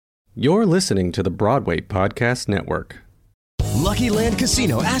You're listening to the Broadway Podcast Network. Lucky Land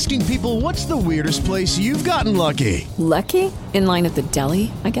Casino, asking people, what's the weirdest place you've gotten lucky? Lucky? In line at the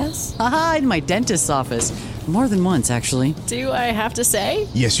deli, I guess? Aha, in my dentist's office. More than once, actually. Do I have to say?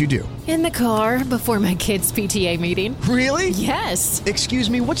 Yes, you do. In the car before my kids' PTA meeting. Really? Yes.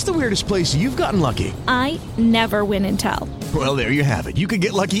 Excuse me, what's the weirdest place you've gotten lucky? I never win and tell. Well, there you have it. You can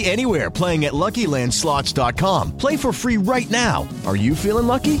get lucky anywhere, playing at LuckyLandSlots.com. Play for free right now. Are you feeling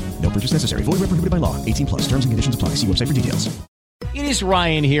lucky? No purchase necessary. Void where prohibited by law. 18+. Terms and conditions apply. See website for details. It is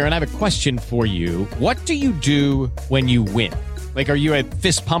Ryan here, and I have a question for you. What do you do when you win? Like, are you a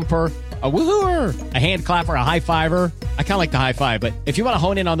fist pumper, a woohooer, a hand clapper, a high fiver? I kind of like the high five, but if you want to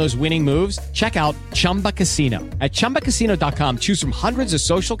hone in on those winning moves, check out Chumba Casino. At ChumbaCasino.com, choose from hundreds of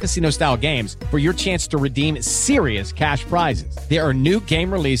social casino-style games for your chance to redeem serious cash prizes. There are new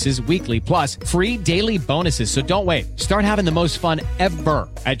game releases weekly, plus free daily bonuses, so don't wait. Start having the most fun ever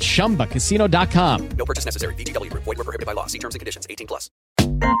at ChumbaCasino.com. No purchase necessary. VGW. Void where prohibited by law. See terms and conditions. 18+.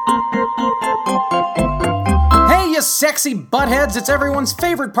 Hey, you sexy buttheads! It's everyone's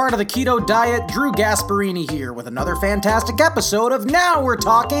favorite part of the keto diet, Drew Gasparini here with another fantastic episode of Now We're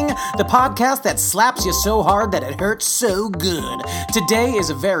Talking, the podcast that slaps you so hard that it hurts so good. Today is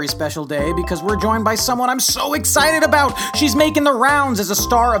a very special day because we're joined by someone I'm so excited about. She's making the rounds as a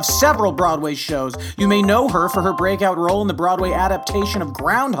star of several Broadway shows. You may know her for her breakout role in the Broadway adaptation of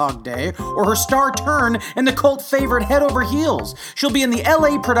Groundhog Day, or her star turn in the cult favorite Head Over Heels. She'll be in the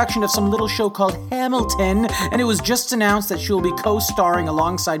LA production of some little show called Hamilton, and it was just announced that she will be co-starring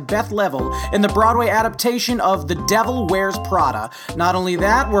alongside Beth Level in the Broadway adaptation of The Devil Wears Prada. Not only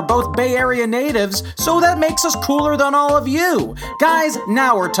that, we're both Bay Area natives, so that makes us cooler than all of you. Guys,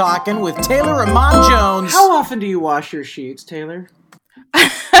 now we're talking with Taylor Amon Jones. How often do you wash your sheets, Taylor?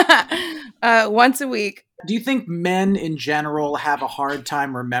 Once a week. Do you think men in general have a hard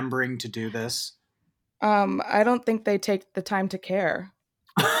time remembering to do this? I don't think they take the time to care.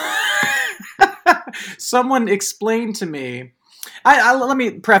 Someone explained to me, let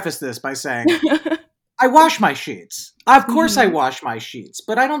me preface this by saying, I wash my sheets. Of course I wash my sheets,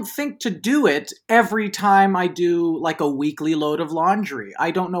 but I don't think to do it every time I do like a weekly load of laundry.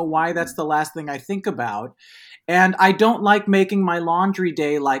 I don't know why that's the last thing I think about. And I don't like making my laundry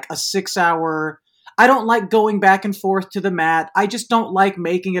day like a 6-hour. I don't like going back and forth to the mat. I just don't like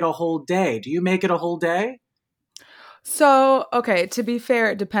making it a whole day. Do you make it a whole day? So, okay, to be fair,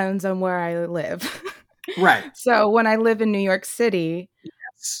 it depends on where I live. Right. So when I live in New York City,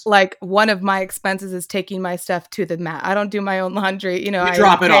 like one of my expenses is taking my stuff to the mat. I don't do my own laundry. I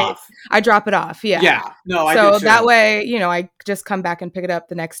drop it off. I drop it off. Yeah. Yeah. No, I do So too. that way, I just come back and pick it up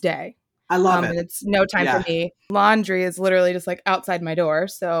the next day. I love it. And it's no time for me. Laundry is literally just like outside my door.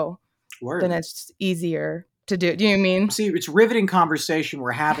 So then it's easier to do. Do you know what I mean? See, it's riveting conversation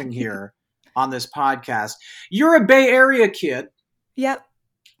we're having here on this podcast. You're a Bay Area kid. Yep.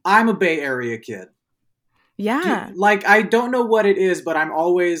 I'm a Bay Area kid. Yeah. I don't know what it is, but I'm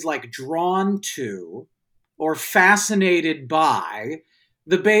always drawn to or fascinated by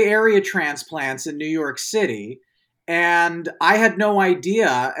the Bay Area transplants in New York City. And I had no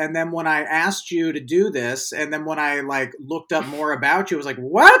idea. And then when I asked you to do this, and then when I looked up more about you, I was like,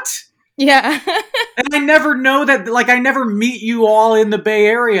 what? Yeah. And I never know that, I never meet you all in the Bay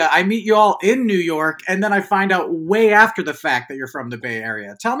Area. I meet you all in New York, and then I find out way after the fact that you're from the Bay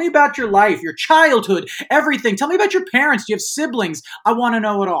Area. Tell me about your life, your childhood, everything. Tell me about your parents. Do you have siblings? I want to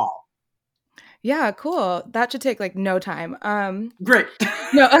know it all. Yeah, cool. That should take no time. Great.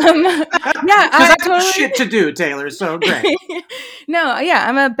 No, yeah, I have shit to do, Taylor, so great. No, yeah,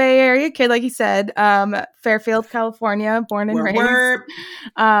 I'm a Bay Area kid, like you said. Fairfield, California, born and raised.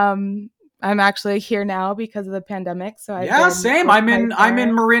 I'm actually here now because of the pandemic. So same. I'm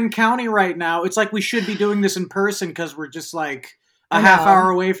in Marin County right now. It's like we should be doing this in person because we're just a half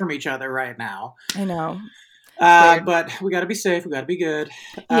hour away from each other right now. I know. But we got to be safe. We got to be good.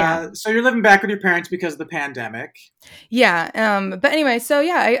 Yeah. So you're living back with your parents because of the pandemic. Yeah. But anyway, so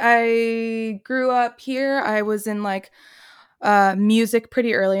yeah, I grew up here. I was in music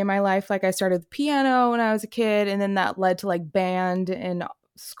pretty early in my life. I started with piano when I was a kid, and then that led to band in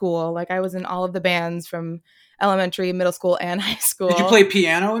school. I was in all of the bands from elementary, middle school, and high school. Did you play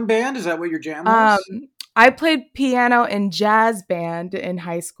piano in band? Is that what your jam was? I played piano in jazz band in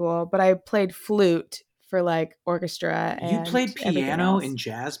high school, but I played flute for orchestra. And you played piano in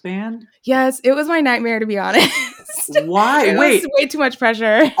jazz band? Yes, it was my nightmare, to be honest. Why? Wait, was way too much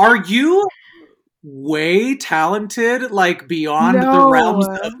pressure. Are you way talented, beyond the realms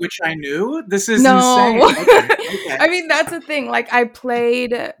of which I knew? This is insane. Okay. I mean, that's the thing. I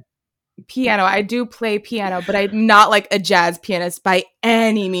played piano. I do play piano, but I'm not like a jazz pianist by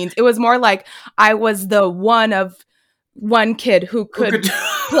any means. It was more like I was the one kid who could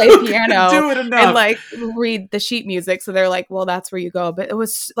play piano and like read the sheet music. So they're like, well, that's where you go. But it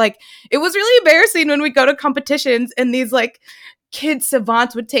was really embarrassing when we go to competitions and these like kid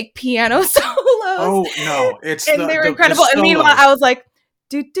savants would take piano solos. Oh no, they're incredible. And meanwhile, I was like,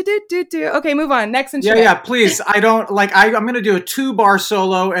 do. Okay, move on. Next and yeah. Please, I don't like. I'm gonna do a 2-bar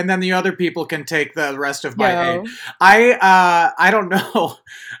solo, and then the other people can take the rest of my aid. I don't know.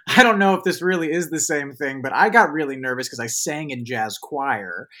 I don't know if this really is the same thing, but I got really nervous because I sang in jazz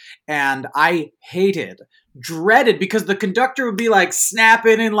choir, and I dreaded, because the conductor would be like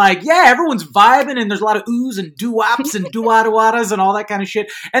snapping and like, yeah, everyone's vibing and there's a lot of oohs and doo-wops and doo-wah-doo-wahdas and all that kind of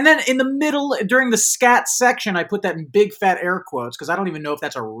shit. And then in the middle, during the scat section, I put that in big fat air quotes because I don't even know if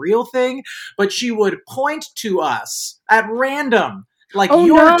that's a real thing, but she would point to us at random, like,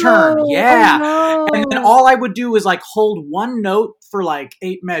 your turn. Yeah. Oh, no. And then all I would do is like hold one note for like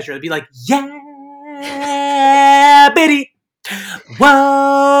 8 measures. I'd be like, yeah, bitty,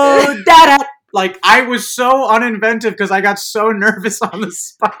 whoa, da-da. Like, I was so uninventive because I got so nervous on the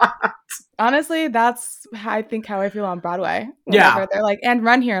spot. Honestly, that's I think how I feel on Broadway. Yeah. They're like, and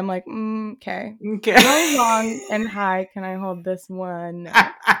run here. I'm like, okay. How long and high can I hold this one?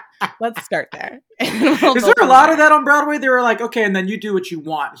 Let's start there. Is there a lot of that on Broadway? They were like, okay, and then you do what you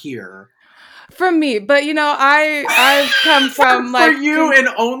want here. From me. But, I've come from like... For you and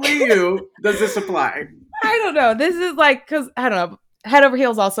only you does this apply. I don't know. This is like, because, I don't know. Head Over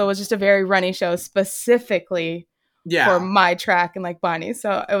Heels also was just a very runny show specifically for my track and like Bonnie.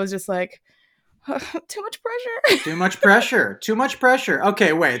 So it was just like, too much pressure. Too much pressure.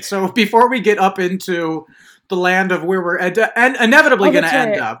 Okay, wait. So before we get up into the land of where we're inevitably going to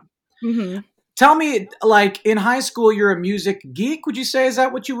end up, tell me, like, in high school, you're a music geek, would you say? Is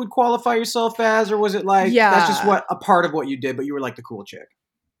that what you would qualify yourself as? Or was it like, that's just a part of what you did, but you were like the cool chick?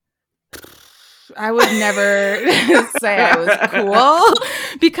 I would never say I was cool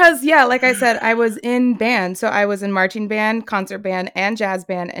because, like I said, I was in band. So I was in marching band, concert band, and jazz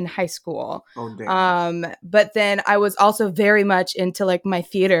band in high school. Oh, damn. But then I was also very much into like my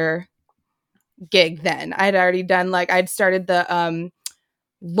theater gig then. I'd already done I'd started the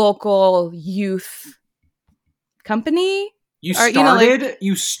local youth company. You started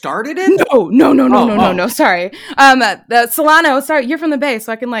it? No. Sorry. The Solano. Sorry, you're from the Bay,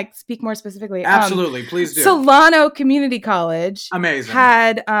 so I can speak more specifically. Absolutely, please do. Solano Community College, amazing,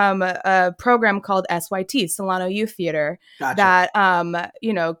 had a program called SYT, Solano Youth Theater. Gotcha.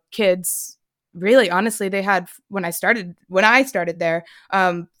 That kids. Really, honestly, they had when I started there,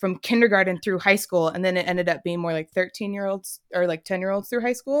 from kindergarten through high school, and then it ended up being more like 13-year-olds or like 10-year-olds through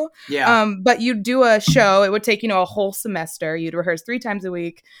high school. Yeah. But you'd do a show. It would take a whole semester. You'd rehearse 3 times a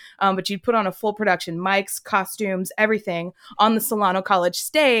week, but you'd put on a full production, mics, costumes, everything on the Solano College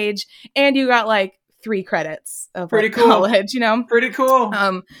stage, and you got 3 credits of pretty cool college. Pretty cool.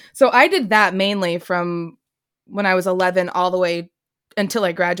 So I did that mainly from when I was 11 all the way until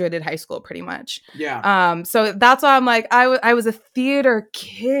I graduated high school, pretty much. Yeah. So that's why I'm like, I was a theater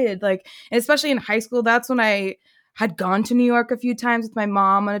kid, and especially in high school, that's when I had gone to New York a few times with my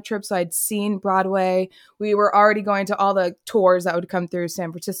mom on a trip. So I'd seen Broadway. We were already going to all the tours that would come through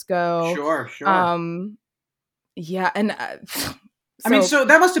San Francisco. Sure. Yeah. And so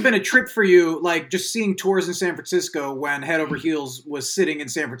that must have been a trip for you, just seeing tours in San Francisco when Head Over Heels was sitting in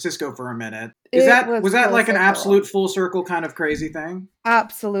San Francisco for a minute. Was that like an absolute full circle kind of crazy thing?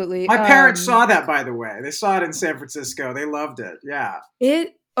 Absolutely. My parents saw that, by the way. They saw it in San Francisco. They loved it. Yeah.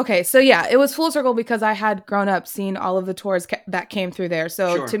 Okay, so yeah, it was full circle because I had grown up seeing all of the tours that came through there.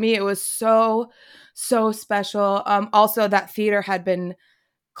 So to me, it was so, so special. Also, that theater had been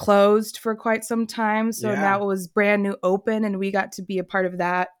closed for quite some time, so now it was brand new open, and we got to be a part of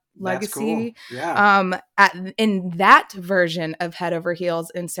that legacy. That's cool. Yeah. In that version of Head Over Heels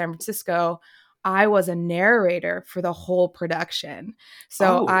in San Francisco, I was a narrator for the whole production.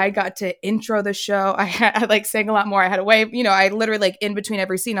 So I got to intro the show. I sang a lot more. I had a way, I literally in between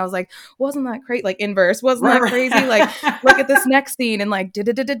every scene, I was like, wasn't that great? Inverse, wasn't that crazy? Look at this next scene and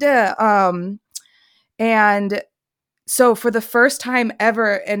and so for the first time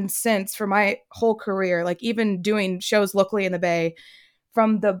ever and since for my whole career, even doing shows locally in the Bay,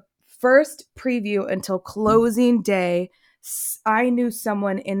 from the first preview until closing day, I knew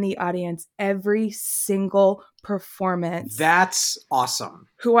someone in the audience every single performance. That's awesome.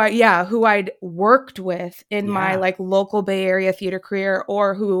 Who I'd worked with in my like local Bay Area theater career,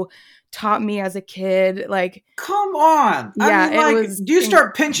 or who taught me as a kid. Like, come on. Yeah, I mean, like, do you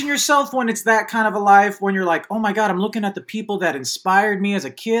start pinching yourself when it's that kind of a life, when you're like, oh my God, I'm looking at the people that inspired me as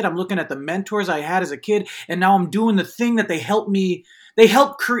a kid. I'm looking at the mentors I had as a kid. And now I'm doing the thing that they helped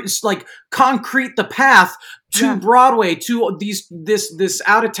concrete the path to Broadway, to this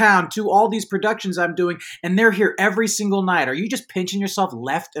out of town, to all these productions I'm doing. And they're here every single night. Are you just pinching yourself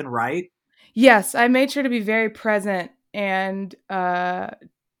left and right? Yes, I made sure to be very present and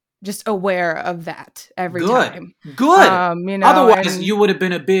just aware of that every time. Good. Otherwise, and you would have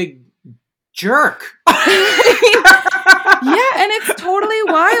been a big jerk. Yeah, and it's totally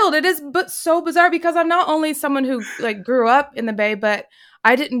wild. It is, but so bizarre, because I'm not only someone who like grew up in the Bay, but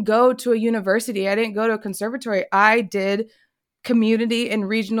I didn't go to a university. I didn't go to a conservatory. I did community and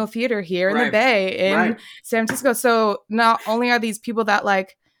regional theater here in the Bay in San Francisco. So not only are these people that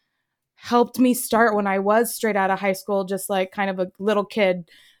like helped me start when I was straight out of high school, just like kind of a little kid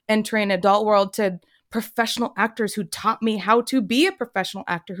entering adult world, to professional actors who taught me how to be a professional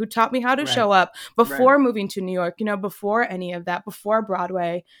actor, who taught me how to show up before moving to New York, before any of that, before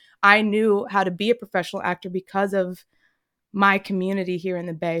Broadway. I knew how to be a professional actor because of my community here in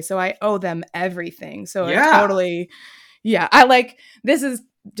the Bay. So I owe them everything. So it totally, I like, this is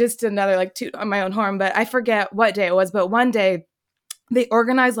just another like toot on my own horn, but I forget what day it was, but one day they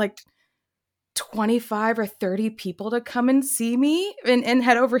organized like 25 or 30 people to come and see me in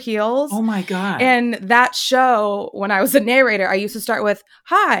Head Over Heels. Oh my God. And that show, when I was a narrator, I used to start with,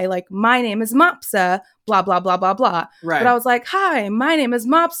 hi, like, my name is Mopsa, blah, blah, blah, blah, blah. Right. But I was like, hi, my name is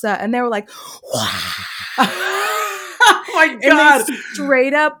Mopsa. And they were like, wow. Oh my God. And they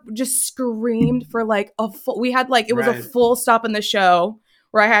straight up just screamed for like we had like, it was a full stop in the show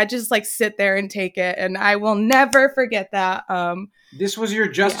where I had to just like sit there and take it. And I will never forget that. This was your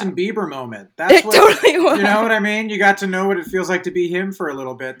Justin Bieber moment. That's what, totally was. You know what I mean? You got to know what it feels like to be him for a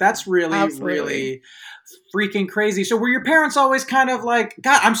little bit. That's really, really freaking crazy. So were your parents always kind of like,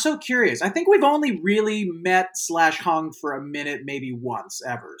 God, I'm so curious. I think we've only really met / hung for a minute, maybe once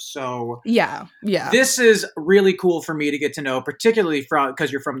ever. So yeah. This is really cool for me to get to know, particularly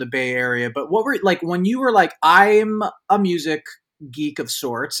because you're from the Bay Area. But what were like when you were like, I'm a music geek of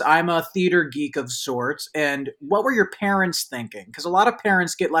sorts, I'm a theater geek of sorts, and what were your parents thinking? Because a lot of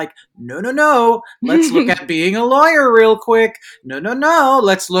parents get like, no, let's look at being a lawyer real quick. No,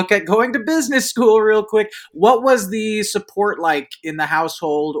 let's look at going to business school real quick. What was the support like in the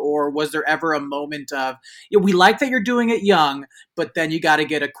household, or was there ever a moment of, we like that you're doing it young, but then you got to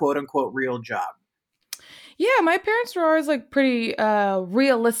get a quote unquote real job? Yeah, my parents were always like pretty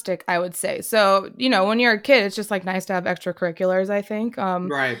realistic, I would say. So, when you're a kid, it's just like nice to have extracurriculars, I think.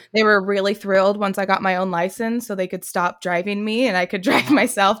 They were really thrilled once I got my own license so they could stop driving me and I could drive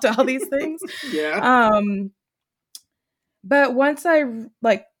myself to all these things. But once I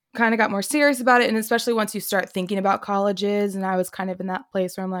like kind of got more serious about it, and especially once you start thinking about colleges, and I was kind of in that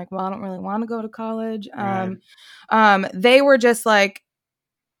place where I'm like, well, I don't really want to go to college. They were just like,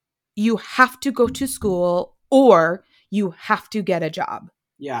 you have to go to school or you have to get a job.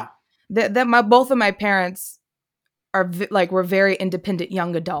 Yeah. Both of my parents were very independent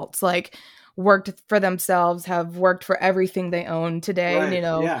young adults, like worked for themselves, have worked for everything they own today,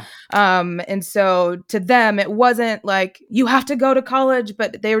 and so to them, it wasn't like you have to go to college,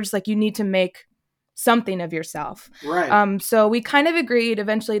 but they were just like, you need to make something of yourself. Right. So we kind of agreed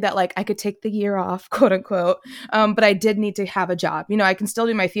eventually that like I could take the year off, quote unquote. But I did need to have a job. I can still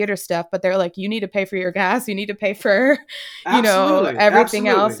do my theater stuff, but they're like, you need to pay for your gas. You need to pay for, everything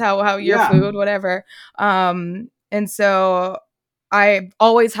else, how your food, whatever. And so I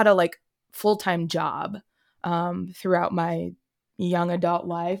always had a like full-time job throughout my young adult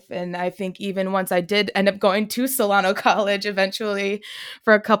life. And I think even once I did end up going to Solano College eventually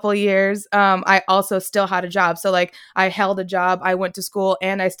for a couple of years, I also still had a job. So like I held a job, I went to school,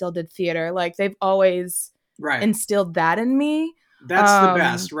 and I still did theater. Like they've always instilled that in me. That's the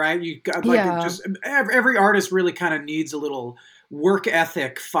best, right? You got just every artist really kind of needs a little work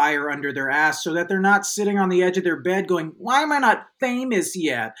ethic fire under their ass so that they're not sitting on the edge of their bed going, why am I not famous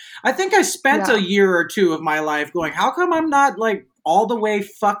yet? I think I spent a year or two of my life going, how come I'm not like all the way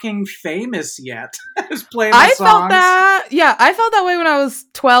fucking famous yet? Just playing the songs. I felt that way when I was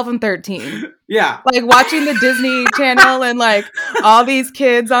 12 and 13. Yeah. Like watching the Disney Channel and like all these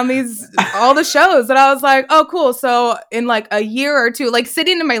kids on all the shows, and I was like, oh, cool. So in like a year or two, like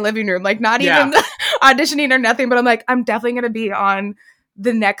sitting in my living room, like not even auditioning or nothing, but I'm like, I'm definitely going to be on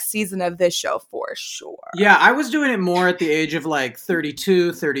the next season of this show for sure. Yeah, I was doing it more at the age of like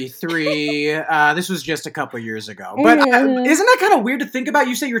 32, 33. This was just a couple years ago. But isn't that kind of weird to think about?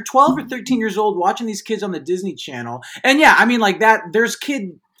 You say you're 12 or 13 years old watching these kids on the Disney Channel. And yeah, I mean, like that, there's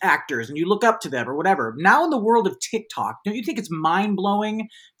kid actors and you look up to them or whatever. Now in the world of TikTok, don't you think it's mind-blowing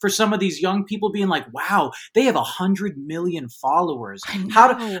for some of these young people being like, wow, they have 100 million followers?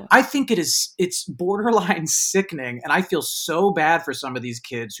 I think it's borderline sickening, and I feel so bad for some of these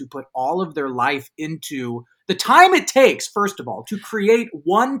kids who put all of their life into the time it takes, first of all, to create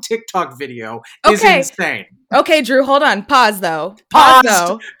one TikTok video is insane. Okay, Drew, hold on. Pause, though.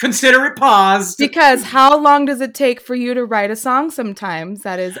 Consider it paused. Because how long does it take for you to write a song sometimes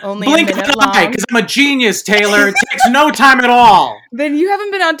that is only Blink a minute long? Because I'm a genius, Taylor. It takes no time at all. Then you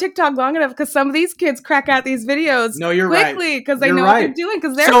haven't been on TikTok long enough, because some of these kids crack out these videos quickly because they know what they're doing,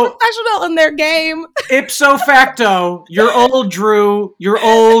 because they're professional in their game. Ipso facto, you're old, Drew. You're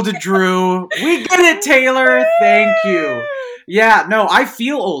old, Drew. We get it, Taylor. Thank you. Yeah, no, I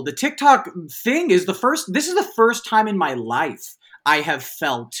feel old. The TikTok thing is this is the first time in my life I have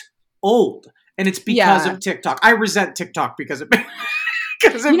felt old. And it's because of TikTok. I resent TikTok because it makes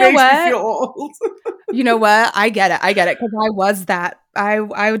me feel old. You know what? I get it. Because I was that. I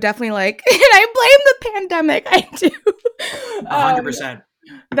would definitely and I blame the pandemic. I do. 100%.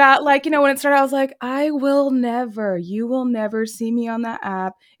 That, when it started, I was like, you will never see me on that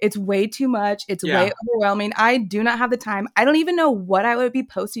app. It's way too much. It's way overwhelming. I do not have the time. I don't even know what I would be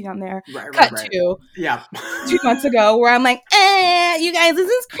posting on there. Cut to 2 months ago, where I'm like, you guys, this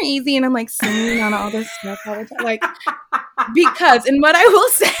is crazy. And I'm like singing on all this stuff all the time. Because, and what I will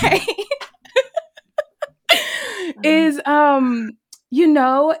say is,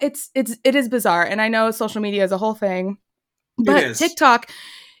 it is bizarre. And I know social media is a whole thing. But TikTok,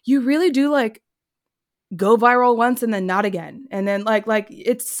 you really do go viral once and then not again. And then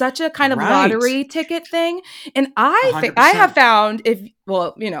it's such a kind of lottery ticket thing. And I think I have found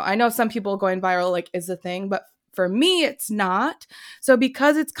I know some people going viral is a thing, but for me, it's not. So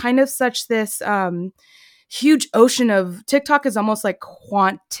because it's kind of such this huge ocean of TikTok is almost like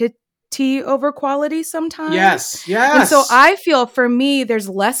quantity over quality sometimes. Yes. And so I feel for me, there's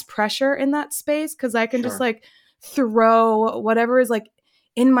less pressure in that space, because I can just throw whatever is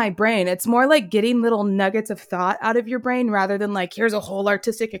in my brain. It's more like getting little nuggets of thought out of your brain rather than here's a whole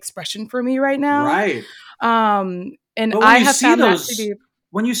artistic expression for me right now. Right. And I have found that to be.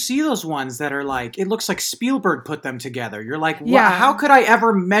 When you see those ones that are it looks like Spielberg put them together, you're like, how could I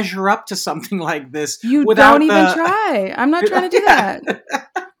ever measure up to something like this? You don't even try. I'm not trying to do that.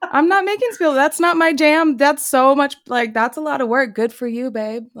 I'm not making Spielberg. That's not my jam. That's so much that's a lot of work. Good for you,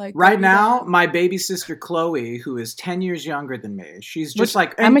 babe. Right now, my baby sister Chloe, who is 10 years younger than me, she's just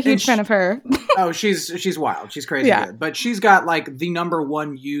I'm a huge fan of her. Oh, she's wild. She's crazy good. But she's got the number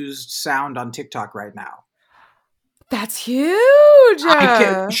one used sound on TikTok right now. That's huge.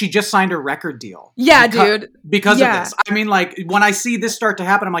 She just signed a record deal. Yeah, dude. Because of this. I mean, when I see this start to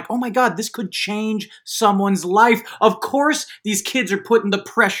happen, I'm like, oh my God, this could change someone's life. Of course, these kids are putting the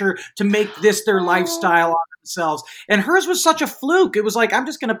pressure to make this their lifestyle on themselves. And hers was such a fluke. It was I'm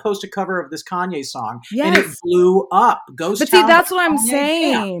just going to post a cover of this Kanye song. Yes. And it blew up. Ghost But Town see, that's what I'm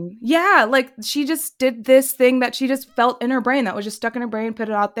saying. Yeah, she just did this thing that she just felt in her brain, that was just stuck in her brain, put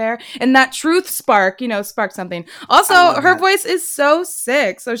it out there. And that truth sparked something. Also, her voice is so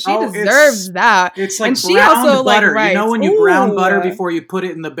sick, so she deserves that. It's like and brown she also butter. Writes, you know when you brown butter before you put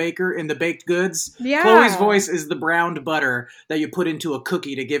it in the baked goods? Yeah. Chloe's voice is the browned butter that you put into a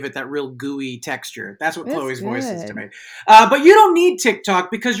cookie to give it that real gooey texture. That's what Chloe's voice is to me. But you don't need TikTok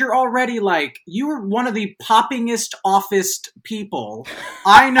because you're already you were one of the poppingest, offest people.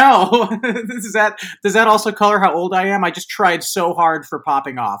 I know. Does that also color how old I am? I just tried so hard for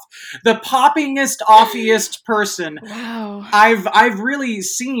popping off. The poppingest, offiest person I've really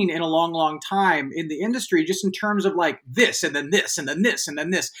seen in a long, long time in the industry, just in terms of this and then this and then this and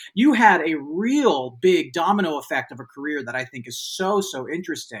then this. You had a real big domino effect of a career that I think is so, so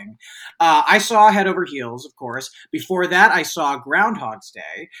interesting. I saw Head Over Heels, of course. Before that, I saw Groundhog's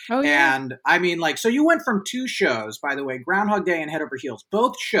Day. Oh, yeah. And I mean, so you went from two shows, by the way, Groundhog Day and Head Over Heels.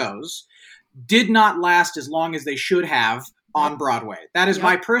 Both shows did not last as long as they should have on Broadway. That is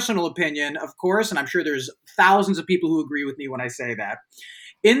my personal opinion, of course, and I'm sure there's thousands of people who agree with me when I say that.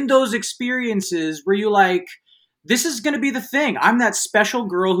 In those experiences, were you this is going to be the thing. I'm that special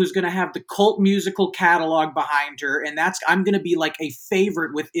girl who's going to have the cult musical catalog behind her, and I'm going to be a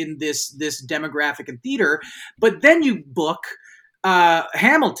favorite within this demographic in theater. But then you book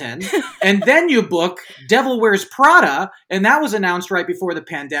Hamilton, and then you book Devil Wears Prada, and that was announced right before the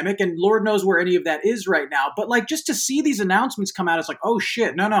pandemic, and Lord knows where any of that is right now. But like, just to see these announcements come out, it's like, oh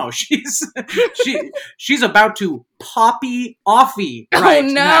shit, no, she's about to poppy offy right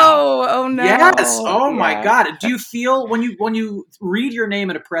now. Oh no! Yes. Oh my Yeah. God. Do you feel when you read your name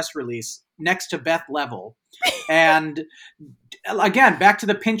in a press release next to Beth Level, and again, back to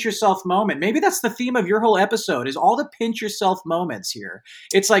the pinch yourself moment. Maybe that's the theme of your whole episode, is all the pinch yourself moments here.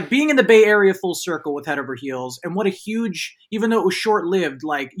 It's like being in the Bay Area full circle with Head Over Heels, and what a huge, even though it was short-lived,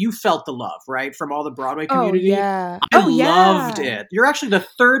 like you felt the love, right? From all the Broadway community. Oh yeah. I loved it. You're actually the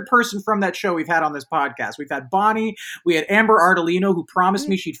third person from that show we've had on this podcast. We've had Bonnie, we had Amber Ardolino, who promised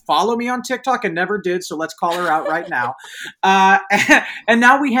me she'd follow me on TikTok and never did, so let's call her out right now. And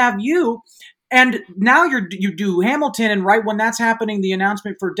now we have you. And now you do Hamilton, and right when that's happening, the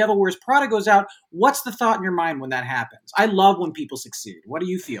announcement for Devil Wears Prada goes out. What's the thought in your mind when that happens? I love when people succeed. What do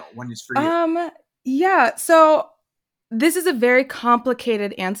you feel when it's for you? Yeah. So this is a very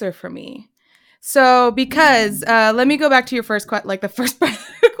complicated answer for me. So because let me go back to your first the first part of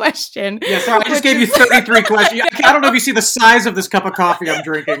the question. Yeah, sorry, I just gave you 33 questions. I don't know if you see the size of this cup of coffee I'm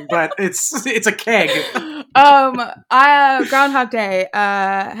drinking, but it's a keg. Groundhog Day,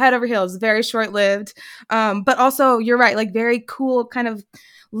 Head Over Heels, very short-lived. But also, you're right, like very cool kind of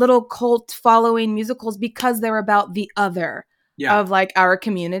little cult following musicals because they're about the other. Yeah. Of like our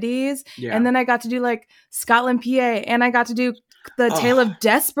communities. Yeah. And then I got to do like Scotland, PA, and I got to do The Tale of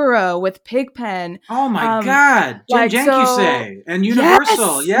Despero with Pigpen. Oh my God. Jen Jankusay and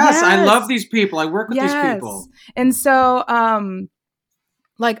Universal. Yes, I love these people. I work with these people. And so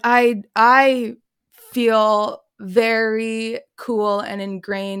like I feel very cool and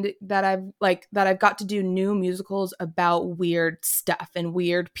ingrained that I've got to do new musicals about weird stuff and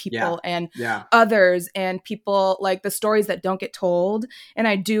weird people and others and people, like the stories that don't get told. And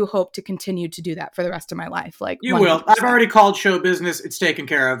I do hope to continue to do that for the rest of my life. Like you 100%. Will. I've already called show business. It's taken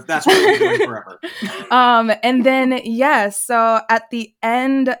care of. That's what we're doing forever. And then so at the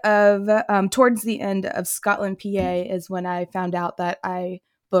end of towards the end of Scotland, PA is when I found out that I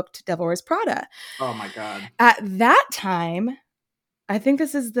booked Devil Wears Prada. Oh my God. At that time, I think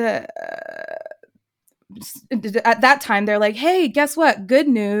this is at that time, they're like, hey, guess what? Good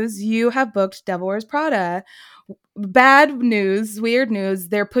news. You have booked Devil Wears Prada. Bad news, weird news.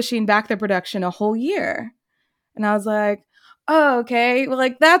 They're pushing back the production a whole year. And I was like, oh, okay. Well,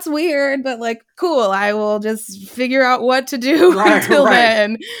 like, that's weird, but like, cool. I will just figure out what to do until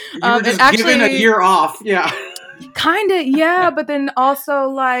then. You're just given a year off. Yeah. Kind of, yeah, but then also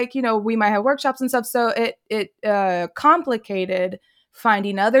like, we might have workshops and stuff, so it complicated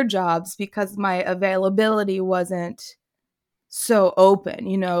finding other jobs because my availability wasn't so open,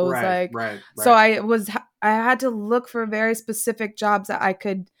 it was right. So I had to look for very specific jobs that I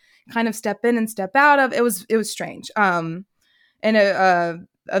could kind of step in and step out of. It was strange, and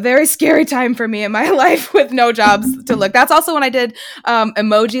a very scary time for me in my life with no jobs to look. That's also when I did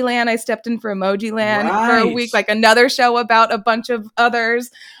Emoji Land. I stepped in for Emoji Land for a week, like another show about a bunch of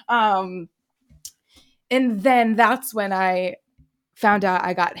others. And then that's when I found out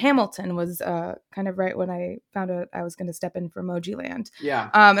I got Hamilton, was kind of right when I found out I was going to step in for Emoji Land.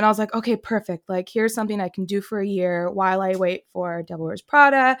 Yeah. And I was like, okay, perfect. Like, here's something I can do for a year while I wait for Devil Wears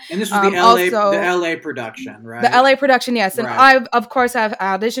Prada. And this was the LA production, right? The LA production, yes. And I've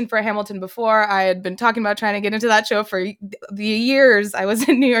auditioned for Hamilton before. I had been talking about trying to get into that show for the years I was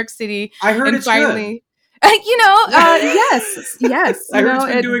in New York City. I heard it's finally good. Yes. I heard it's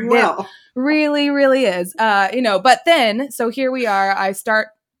been doing well. Really, really is. But then, so here we are. I start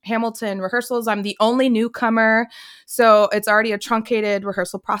Hamilton rehearsals. I'm the only newcomer, so it's already a truncated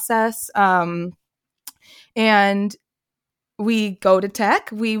rehearsal process. And we go to tech.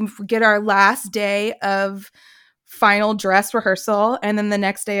 We get our last day of final dress rehearsal, and then the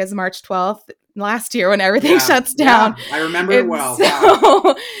next day is March 12th. Last year, when everything shuts down. Yeah, I remember it well. So,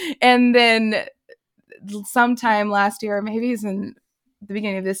 wow. And then sometime last year, maybe it's in the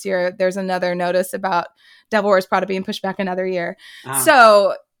beginning of this year, there's another notice about Devil Wears Prada being pushed back another year.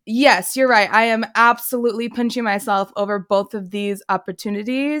 So yes, you're right. I am absolutely pinching myself over both of these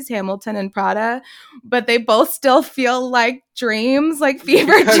opportunities, Hamilton and Prada, but they both still feel like dreams, like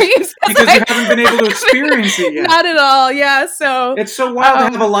fever dreams. Because you haven't been able to experience it yet. Not at all, yeah. So it's so wild to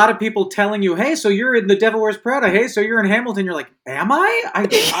have a lot of people telling you, hey, so you're in The Devil Wears Prada. Hey, so you're in Hamilton. You're like, am I?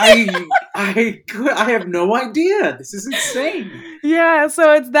 I have no idea. This is insane. Yeah,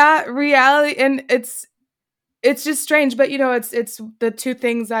 so it's that reality, and it's just strange, but it's the two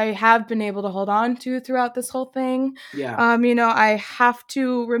things I have been able to hold on to throughout this whole thing. Yeah. I have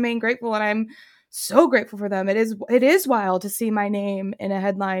to remain grateful, and I'm so grateful for them. It is wild to see my name in a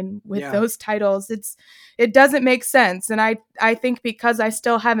headline with those titles. It doesn't make sense. And I think because I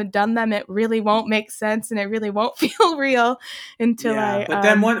still haven't done them, it really won't make sense and it really won't feel real until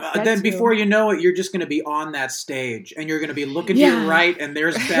then before you know it, you're just going to be on that stage and you're going to be looking to your right and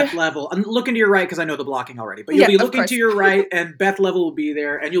there's Beth Level. I'm looking to your right because I know the blocking already, but you'll be looking to your right and Beth Level will be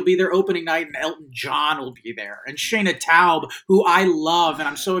there and you'll be there opening night and Elton John will be there and Shayna Taub, who I love, and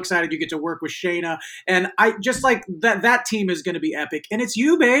I'm so excited you get to work with Shayna. And I just like that team is going to be epic. And it's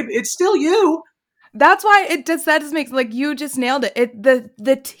you, babe. It's still you. That's why that just makes, like, you just nailed it.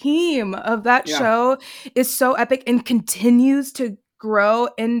 The team of that show is so epic and continues to grow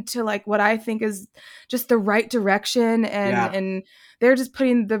into like what I think is just the right direction and they're just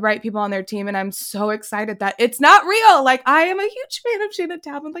putting the right people on their team, and I'm so excited that it's not real. Like, I am a huge fan of Shayna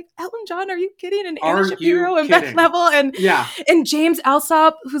Taub. I'm like, Elton John, are you kidding? And Anna Shapiro and Beth Level and James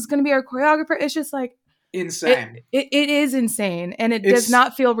Alsop, who's going to be our choreographer. It's just like insane. It is insane, and it does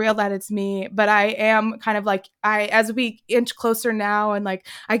not feel real that it's me. But I am kind of like, as we inch closer now, and like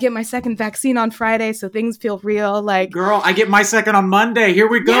I get my second vaccine on Friday, so things feel real. Like, girl, I get my second on Monday. Here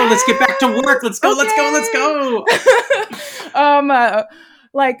we go. Yeah! Let's get back to work. Let's go. Okay. Let's go.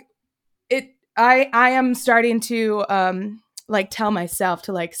 I am starting to like tell myself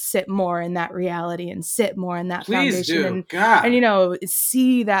to like sit more in that reality and sit more in that foundation and you know,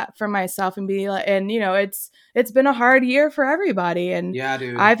 see that for myself and be like, and you know, it's been a hard year for everybody, and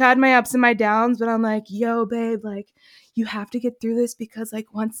dude, I've had my ups and my downs, but I'm like, yo, babe, like, you have to get through this because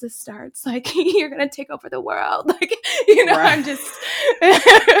like once this starts, like you're gonna take over the world. Like, you know, right. I'm just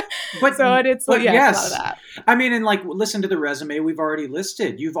but so it's like, yes, it's a lot of that. I mean, and like, listen to the resume we've already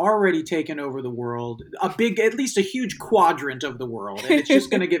listed. You've already taken over the world, at least a huge quadrant of the world, and it's just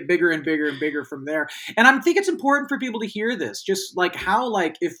gonna get bigger and bigger and bigger from there. And I think it's important for people to hear this, just like how,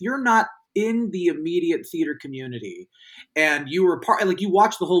 like, if you're not in the immediate theater community and you were you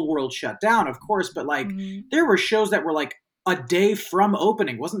watched the whole world shut down, of course, but like there were shows that were like a day from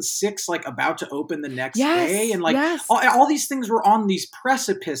opening. Wasn't 6 like about to open the next day? And like all these things were on these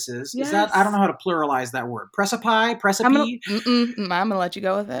precipices. Is that, I don't know how to pluralize that word. Precipice? I'm gonna let you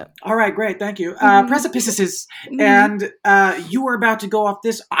go with it. All right, great, thank you. Precipices. And you were about to go off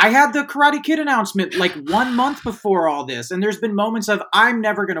this. I had the Karate Kid announcement like 1 month before all this, and there's been moments of I'm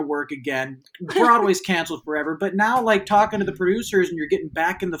never gonna work again. Broadway's canceled forever. But now, like, talking to the producers and you're getting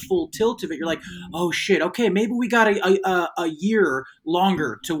back in the full tilt of it, you're like, oh shit, okay, maybe we got a year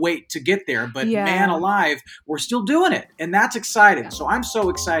longer to wait to get there, but man alive, we're still doing it, and that's exciting. So I'm so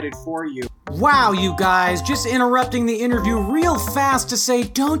excited for you. Wow, you guys, just interrupting the interview real fast to say,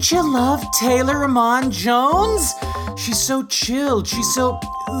 don't you love Taylor Iman Jones? She's so chilled, she's so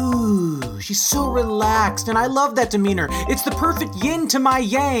relaxed, and I love that demeanor. It's the perfect yin to my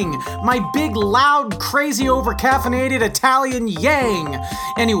yang, my big, loud, crazy, over-caffeinated Italian yang.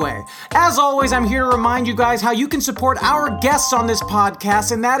 Anyway, as always, I'm here to remind you guys how you can support our guests on this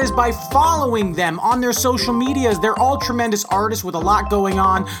podcast, and that is by following them on their social medias. They're all tremendous artists with a lot going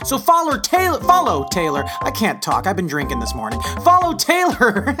on, so follow Taylor. I can't talk, I've been drinking this morning. Follow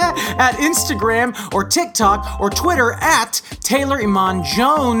Taylor at Instagram or TikTok or Twitter at Taylor Iman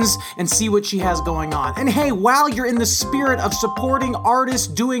Jones and see what she has going on. And hey, while you're in the spirit of supporting artists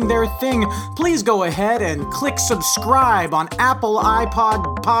doing their thing, please go ahead and click subscribe on Apple,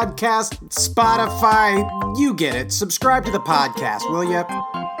 iPod, Podcast, Spotify. You get it. Subscribe to the podcast, will ya?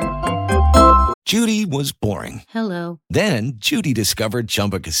 Judy was boring. Hello. Then Judy discovered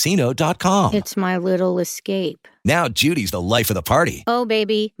ChumbaCasino.com. It's my little escape. Now Judy's the life of the party. Oh,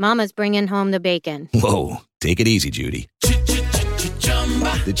 baby, mama's bringing home the bacon. Whoa, take it easy, Judy.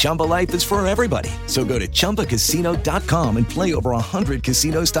 The Chumba life is for everybody. So go to ChumbaCasino.com and play over 100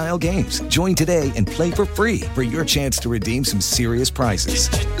 casino-style games. Join today and play for free for your chance to redeem some serious prizes.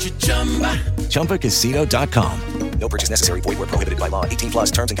 ChumbaCasino.com. No purchase necessary. Void where prohibited by law.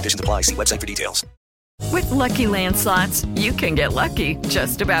 18+ terms and conditions apply. See website for details. With Lucky Land Slots, you can get lucky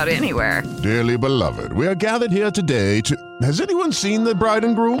just about anywhere. Dearly beloved, we are gathered here today to... Has anyone seen the bride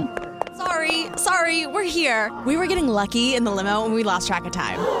and groom? Sorry, we're here. We were getting lucky in the limo and we lost track of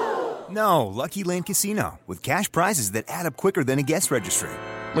time. No, Lucky Land Casino, with cash prizes that add up quicker than a guest registry.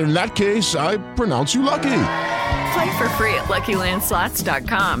 In that case, I pronounce you lucky. Play for free at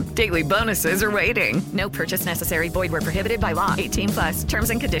LuckyLandSlots.com. Daily bonuses are waiting. No purchase necessary. Void where prohibited by law. 18+. Terms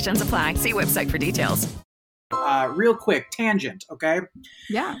and conditions apply. See website for details. Real quick, tangent, okay?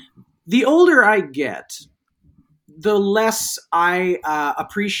 Yeah. The older I get, the less I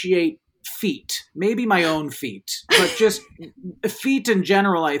appreciate feet, maybe my own feet, but just feet in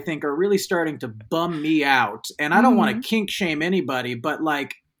general, I think, are really starting to bum me out. And I don't want to kink shame anybody, but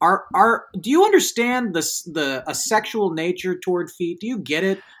like, do you understand a sexual nature toward feet? Do you get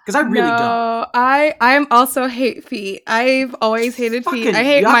it? Because I really don't. I'm also hate feet. I've always hated feet. I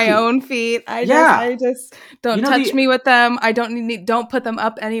hate my own feet. I just don't touch me with them. I don't put them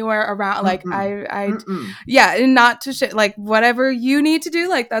up anywhere around. Like and not to shit. Like whatever you need to do,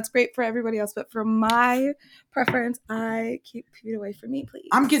 like that's great for everybody else. But for my preference, I keep feet away from me, please.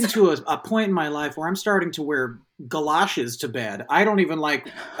 I'm getting to a point in my life where I'm starting to wear galoshes to bed. I don't even like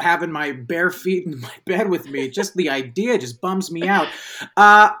having my bare feet in my bed with me. Just the idea just bums me out.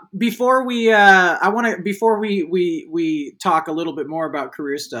 Before we talk a little bit more about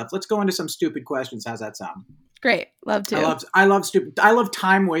career stuff, let's go into some stupid questions. How's that sound? Great. Love to. I love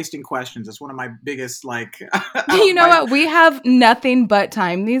time wasting questions. It's one of my biggest, like, you know what? We have nothing but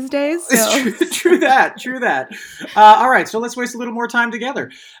time these days. So. It's true that. All right. So let's waste a little more time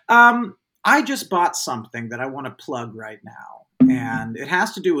together. I just bought something that I want to plug right now, and it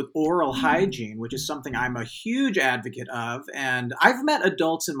has to do with oral hygiene, which is something I'm a huge advocate of. And I've met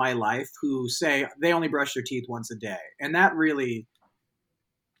adults in my life who say they only brush their teeth once a day. And that really,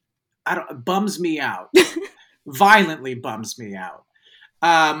 bums me out. Violently bums me out.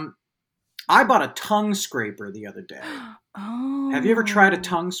 I bought a tongue scraper the other day. Oh. Have you ever tried a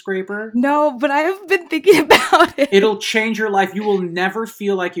tongue scraper? No, but I have been thinking about it. It'll change your life. You will never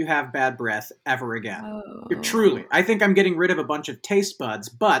feel like you have bad breath ever again. Oh. Truly. I think I'm getting rid of a bunch of taste buds,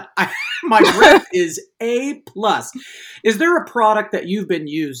 but my breath is A+. Is there a product that you've been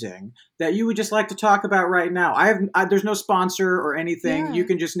using that you would just like to talk about right now? There's no sponsor or anything. Yeah. You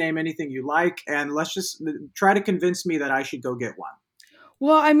can just name anything you like, and let's just try to convince me that I should go get one.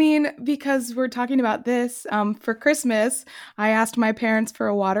 Well, I mean, because we're talking about this, for Christmas, I asked my parents for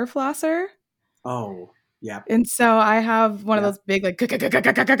a water flosser. Oh, yeah. And so I have one of those big, like, water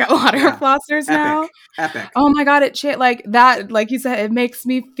flossers now. Epic. Oh my God, like you said, it makes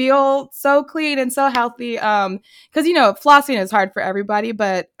me feel so clean and so healthy. Because, flossing is hard for everybody,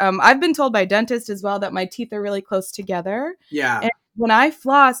 but I've been told by dentists as well that my teeth are really close together. Yeah. And when I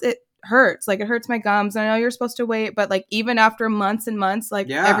floss, it hurts. Like, it hurts my gums. I know you're supposed to wait, but like even after months and months,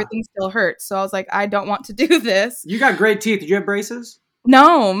 everything still hurts. So I was like, I don't want to do this. You got great teeth. Did you have braces?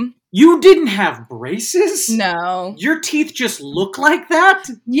 No. You didn't have braces? No. Your teeth just look like that?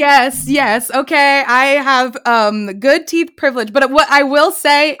 Yes. Okay. I have good teeth privilege, but what I will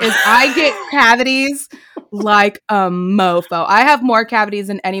say is I get cavities like a mofo. I have more cavities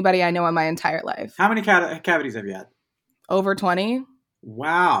than anybody I know in my entire life. How many cavities have you had? Over 20.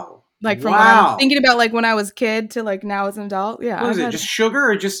 Wow. Like from when I'm thinking about like when I was a kid to like now as an adult. Yeah. What is it? Just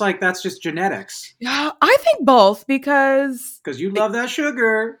sugar or just like that's just genetics? Yeah, I think both because you love that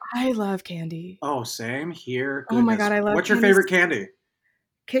sugar. I love candy. Oh, same here. Goodness. Oh my God, I love. What's your favorite candy?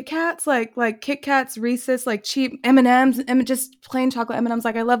 Kit Kats, like Kit Kats, Reese's, like cheap M&Ms, and just plain chocolate M&Ms.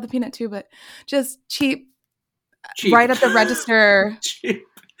 Like I love the peanut too, but just cheap. Right at the register. Cheap.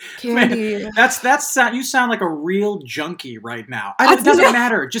 Candy. Man, you sound like a real junkie right now. It doesn't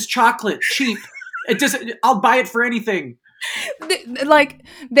matter. Just chocolate, cheap. It doesn't. I'll buy it for anything. Like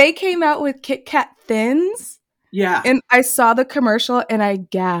they came out with Kit Kat Thins. Yeah. And I saw the commercial and I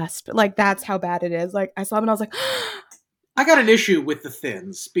gasped. Like that's how bad it is. Like I saw them and I was like, I got an issue with the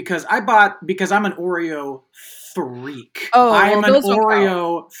Thins because I'm an Oreo freak. Oh, I'm an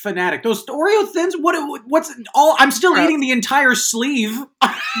Oreo fanatic. Those Oreo Thins, I'm still eating the entire sleeve.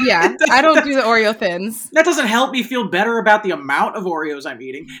 Yeah, I don't do the Oreo Thins. That doesn't help me feel better about the amount of Oreos I'm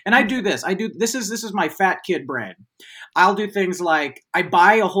eating. And I do this. This is my fat kid brain. I'll do things like I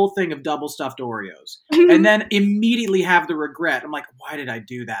buy a whole thing of double stuffed Oreos and then immediately have the regret. I'm like, why did I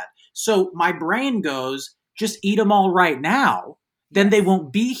do that? So my brain goes, just eat them all right now. Then they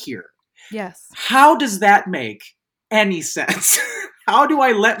won't be here. Yes. How does that make any sense? How do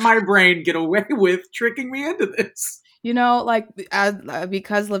I let my brain get away with tricking me into this? Like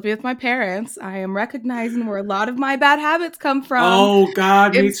because living with my parents, I am recognizing where a lot of my bad habits come from. Oh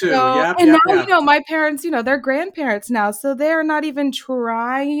God, me too. Now, my parents, they're grandparents now, so they're not even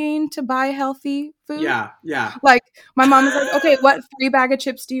trying to buy healthy food. Yeah. Like my mom is like, okay, what 3 bag of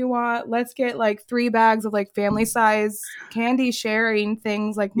chips do you want? Let's get like 3 bags of like family size candy sharing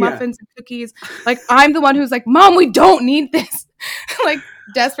things like muffins and cookies. Like I'm the one who's like, Mom, we don't need this. Like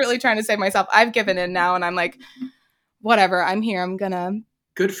desperately trying to save myself. I've given in now, and I'm like, whatever, I'm here. I'm gonna.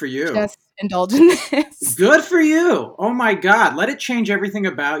 Good for you. Just indulge in this. Good for you. Oh my God. Let it change everything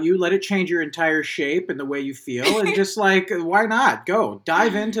about you. Let it change your entire shape and the way you feel. And just like, why not? Go.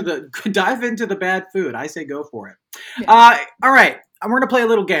 Dive into the bad food. I say go for it. Yeah. All right. We're going to play a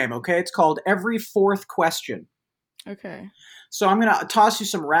little game, okay? It's called Every Fourth Question. Okay. So I'm going to toss you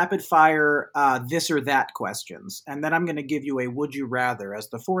some rapid fire this or that questions. And then I'm going to give you a would you rather as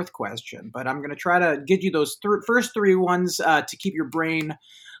the fourth question. But I'm going to try to give you those first three ones to keep your brain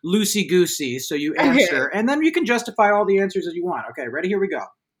loosey-goosey so you answer. And then you can justify all the answers as you want. Okay, ready? Here we go.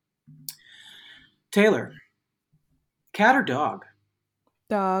 Taylor, cat or dog?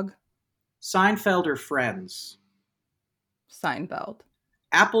 Dog. Seinfeld or Friends? Seinfeld.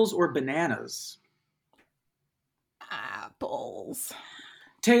 Apples or bananas? Apples.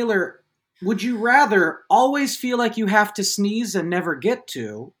 Taylor, would you rather always feel like you have to sneeze and never get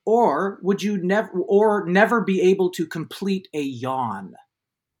to, or would you never be able to complete a yawn?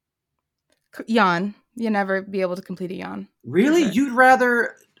 Yawn. You never be able to complete a yawn. Really? You'd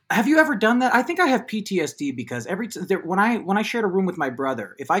rather... Have you ever done that? I think I have PTSD because when I shared a room with my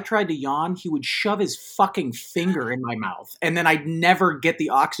brother, if I tried to yawn, he would shove his fucking finger in my mouth, and then I'd never get the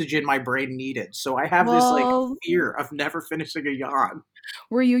oxygen my brain needed. So I have this like fear of never finishing a yawn.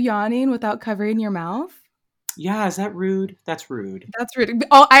 Were you yawning without covering your mouth? Yeah, is that rude? That's rude. That's rude.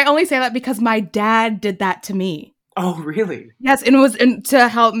 Oh, I only say that because my dad did that to me. Oh, really? Yes, and it was to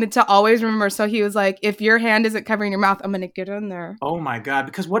help me to always remember. So he was like, if your hand isn't covering your mouth, I'm going to get in there. Oh my God.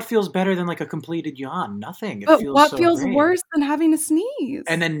 Because what feels better than like a completed yawn? Nothing. But what feels worse than having to sneeze?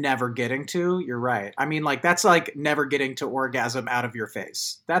 And then never getting to? You're right. I mean, like, that's like never getting to orgasm out of your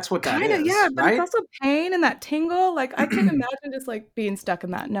face. That's what that is. Yeah, but right? it's also pain and that tingle. Like, I can't imagine just like being stuck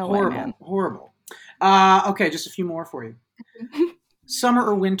in that. No way, man. Horrible. Okay, just a few more for you. Summer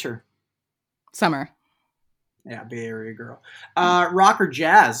or winter? Summer. Yeah, Bay Area girl. Rock or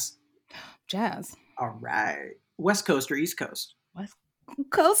jazz? Jazz. All right. West Coast or East Coast? West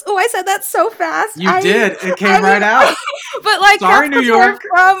Coast. Oh, I said that so fast. You did. It came right out. But like, sorry, New York.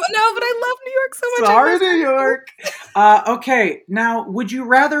 No, but I love New York so much. Sorry, New York. Okay, now, would you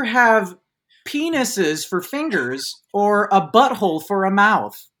rather have penises for fingers or a butthole for a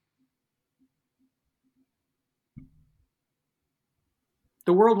mouth?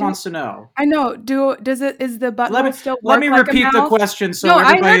 The world wants to know. I know. Is the butthole still work? Let me like repeat the question so no,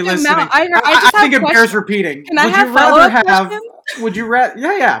 everybody listening. I think it bears repeating. Can I have follow-up questions? Would you rather?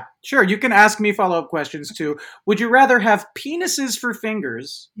 Yeah, sure. You can ask me follow-up questions too. Would you rather have penises for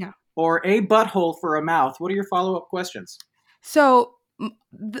fingers, or a butthole for a mouth? What are your follow-up questions? So,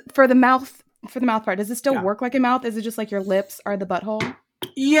 for the mouth part, does it still work like a mouth? Is it just like your lips are the butthole?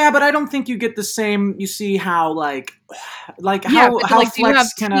 Yeah, but I don't think you get the same. You see how how like, do you have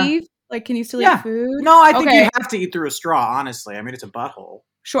can teeth? Like, can you still eat food? No, I think you have to eat through a straw. Honestly, I mean, it's a butthole.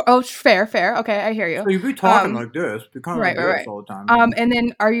 Sure. Oh, fair. Okay, I hear you. So you'd be talking like this, be kind of like this all the time. And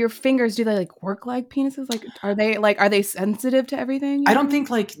then are your fingers? Do they like work like penises? Like, are they sensitive to everything? I don't think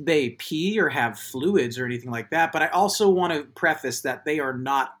like they pee or have fluids or anything like that. But I also want to preface that they are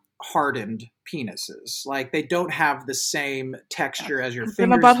not hardened penises. Like, they don't have the same texture as your fingers.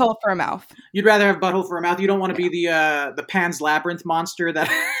 From a butthole for a mouth. You'd rather have a butthole for a mouth. You don't want to be the Pan's Labyrinth monster that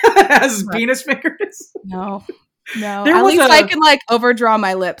has penis fingers. No. At least I can like overdraw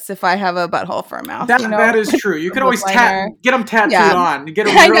my lips if I have a butthole for a mouth. That is true. You could always get them tattooed on. You get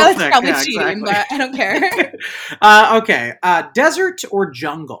them I real know thick. it's probably cheating, but I don't care. Okay. Desert or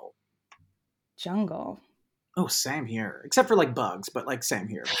jungle? Jungle. Oh, same here. Except for like bugs, but like same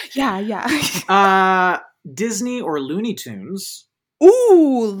here. Yeah. Disney or Looney Tunes?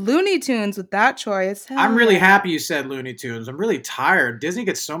 Ooh, Looney Tunes with that choice. Hell I'm really happy you said Looney Tunes. I'm really tired. Disney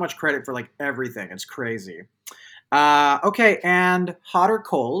gets so much credit for like everything. It's crazy. Okay, and hot or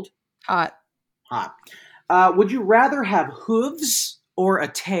cold? Hot. Would you rather have hooves or a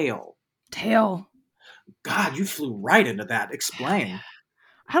tail? Tail. God, you flew right into that. Explain.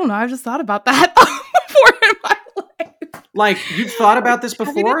 I don't know. I've just thought about that before in my life. Like, you've thought about this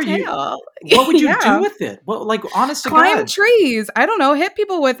before? What would you do with it? What, like, honest to God? Climb trees. I don't know. Hit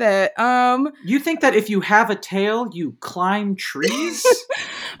people with it. You think that if you have a tail, you climb trees?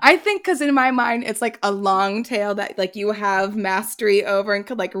 I think because in my mind, it's like a long tail that like you have mastery over and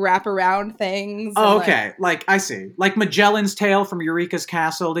could like wrap around things. Oh, okay. Like, I see. Like Magellan's Tail from Eureka's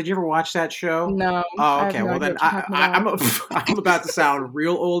Castle. Did you ever watch that show? No. Oh, okay. Well, then I'm about to sound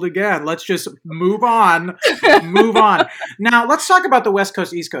real old again. Let's just move on. Now, let's talk about the West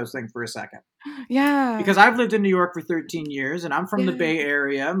Coast, East Coast thing for a second. Yeah. Because I've lived in New York for 13 years, and I'm from the Bay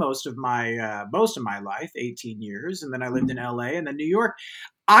Area most of my life, 18 years, and then I lived in LA and then New York.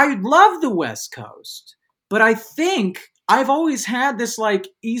 I love the West Coast, but I think I've always had this like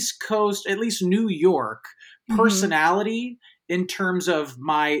East Coast, at least New York, personality in terms of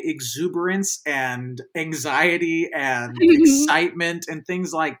my exuberance and anxiety and excitement and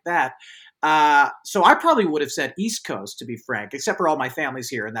things like that. So I probably would have said East Coast, to be frank, except for all my family's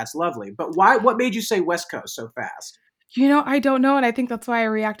here, and that's lovely. But what made you say West Coast so fast? You know, I don't know, and I think that's why I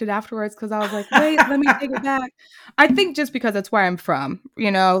reacted afterwards, because I was like, "Wait, let me take it back." I think just because it's where I'm from,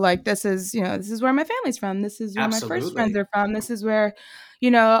 like this is where my family's from. This is where my first friends are from. This is where,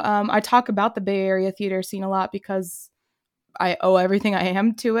 I talk about the Bay Area theater scene a lot because I owe everything I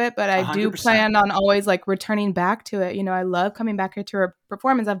am to it, but I 100%. Do plan on always like returning back to it. I love coming back here to a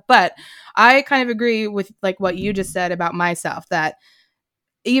performance of, but I kind of agree with like what you just said about myself, that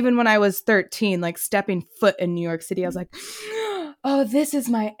even when I was 13, like stepping foot in New York City, I was like, oh, this is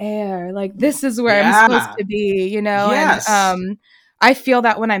my air. Like, this is where I'm supposed to be, Yes. And I feel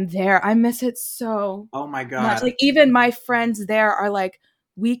that when I'm there, I miss it so Oh my God. much. Like, even my friends there are like,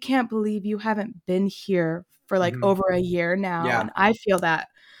 we can't believe you haven't been here for like over a year now. Yeah. And I feel that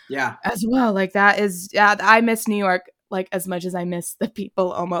as well. Like, that is, I miss New York like as much as I miss the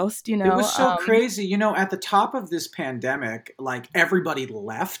people almost, It was so crazy. At the top of this pandemic, like everybody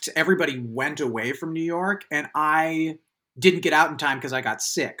left, everybody went away from New York, and I didn't get out in time because I got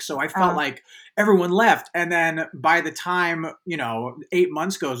sick. So I felt like everyone left. And then by the time, 8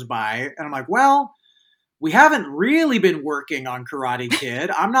 months goes by, and I'm like, well, we haven't really been working on Karate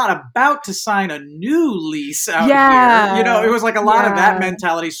Kid. I'm not about to sign a new lease out here. It was like a lot of that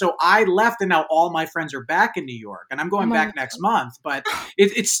mentality. So I left, and now all my friends are back in New York, and I'm going back next month. But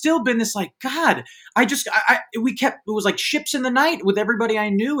it's still been this like, God, it was like ships in the night with everybody I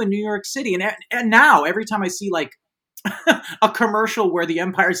knew in New York City. And now every time I see like a commercial where the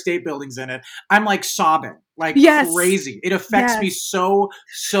Empire State Building's in it, I'm like sobbing like crazy. It affects me so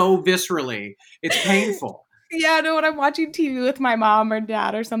viscerally. It's painful. Yeah, no, when I'm watching TV with my mom or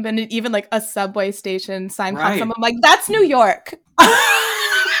dad or something, and even like a subway station sign pops up, I'm like, that's New York.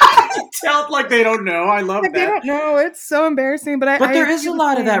 Tell like they don't know. I love that. They don't know. It's so embarrassing. But there is a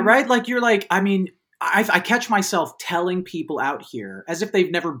lot of that, right? Like you're like, I mean, I catch myself telling people out here as if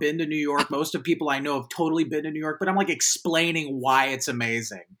they've never been to New York. Most of people I know have totally been to New York, but I'm like explaining why it's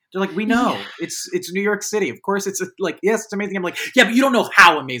amazing. They're like, we know it's New York City. Of course, it's like, yes, it's amazing. I'm like, yeah, but you don't know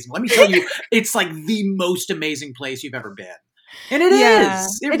how amazing. Let me tell you, it's like the most amazing place you've ever been. And it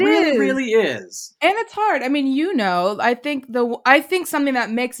is. It really, really is. And it's hard. I mean, I think something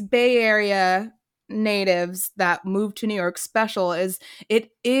that makes Bay Area natives that move to New York special is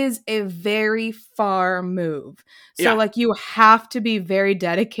it is a very far move. So like you have to be very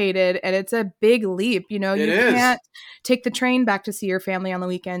dedicated, and it's a big leap. You can't take the train back to see your family on the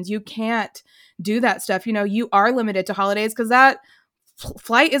weekends. You can't do that stuff. You are limited to holidays because that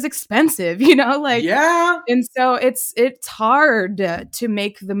flight is expensive, and so it's hard to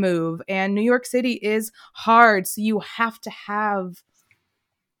make the move, and New York City is hard. So you have to have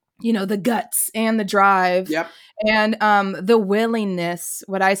the guts and the drive and the willingness,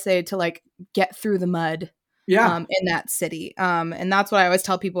 what I say, to like get through the mud in that city. And that's what I always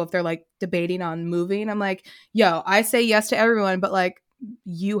tell people if they're like debating on moving. I'm like, I say yes to everyone, but like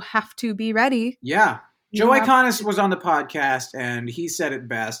you have to be ready. Yeah. Joe Iconis was on the podcast, and he said it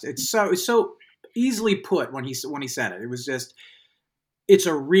best. It's so easily put when he said it. It was just, it's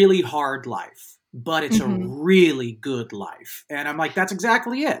a really hard life, but it's a really good life. And I'm like, that's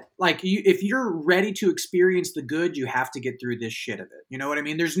exactly it. Like, if you're ready to experience the good, you have to get through this shit of it. You know what I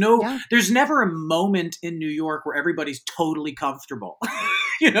mean? There's never a moment in New York where everybody's totally comfortable.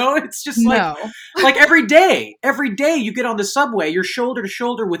 It's just like every day you get on the subway, you're shoulder to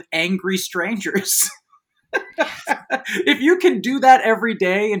shoulder with angry strangers. If you can do that every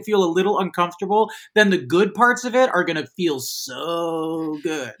day and feel a little uncomfortable, then the good parts of it are going to feel so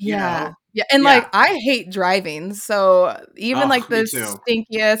good. Yeah. And like, I hate driving. So even like the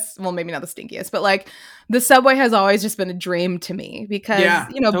stinkiest, well, maybe not the stinkiest, but like the subway has always just been a dream to me because,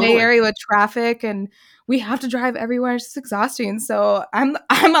 totally. Bay Area with traffic, and we have to drive everywhere. It's just exhausting. So I'm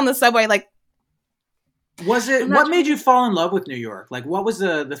on the subway like, what made you fall in love with New York? Like, what was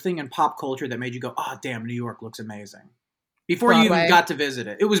the thing in pop culture that made you go, oh, damn, New York looks amazing? Before Broadway. You even got to visit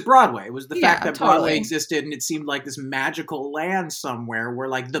it. It was Broadway. It was the fact that Broadway existed, and it seemed like this magical land somewhere where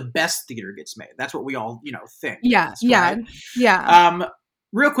like the best theater gets made. That's what we all, think. Yeah.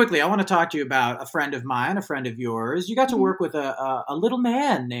 Real quickly, I want to talk to you about a friend of mine, a friend of yours. You got to work with a little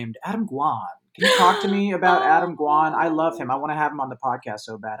man named Adam Guan. Can you talk to me about Adam Guan? I love him. I want to have him on the podcast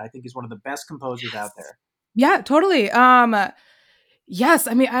so bad. I think he's one of the best composers out there. Yeah, totally. Yes.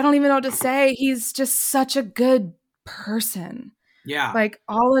 I mean, I don't even know what to say. He's just such a good person. Yeah. Like,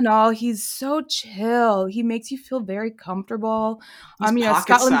 all in all, he's so chill. He makes you feel very comfortable. He's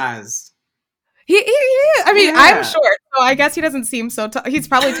pocket-sized. He is. I mean, I'm short, so I guess he doesn't seem so tall. He's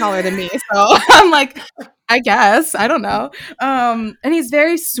probably taller than me. So I'm like, I guess. I don't know. And he's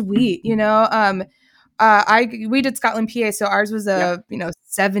very sweet, we did Scotland, PA. So ours was a,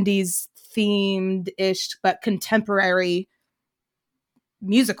 70s themed ish but contemporary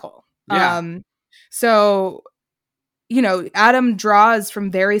musical. Yeah. So Adam draws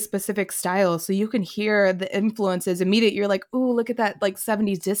from very specific styles, so you can hear the influences immediately. You're like, "Ooh, look at that like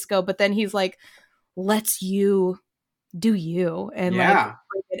 70s disco," but then he's like, "Lets you do you and like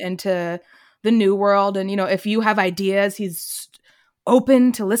bring it into the new world." And if you have ideas, he's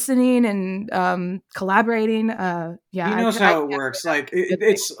open to listening and collaborating. He knows how it works. Like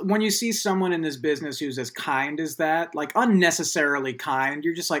it's when you see someone in this business who's as kind as that, like unnecessarily kind,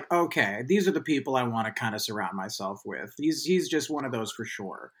 you're just like, okay, these are the people I want to kind of surround myself with. He's just one of those for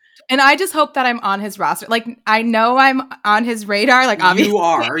sure. And I just hope that I'm on his roster. Like, I know I'm on his radar. Like, obviously you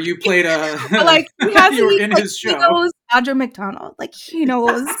are. You played but, like, he has you were in his show. He knows Audra McDonald. Like, he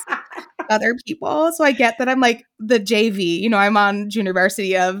knows other people. So I get that I'm like the JV. I'm on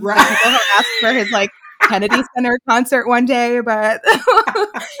Juniversity of people who asked for his like Kennedy Center concert one day, but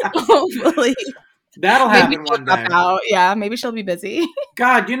hopefully that'll happen one day. Yeah, maybe she'll be busy.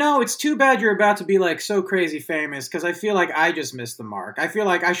 God, it's too bad you're about to be like so crazy famous, because I feel like I just missed the mark. I feel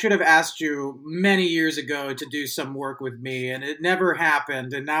like I should have asked you many years ago to do some work with me, and it never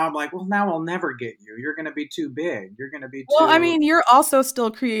happened. And now I'm like, well, now I'll never get you. You're going to be too big. You're going to be too... Well, I mean, you're also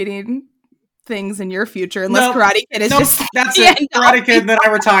still creating things in your future, unless Karate Kid is just that's it. Karate Kid, then I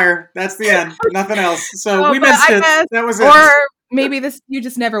retire. That's the end. Nothing else. So we missed it. That was it. Or maybe you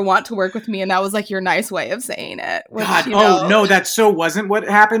just never want to work with me, and that was like your nice way of saying it. Which, God, no, that so wasn't what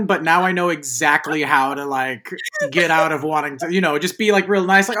happened. But now I know exactly how to like get out of wanting to, just be like real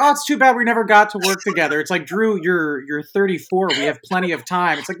nice. Like, oh, it's too bad we never got to work together. It's like, Drew, you're 34. We have plenty of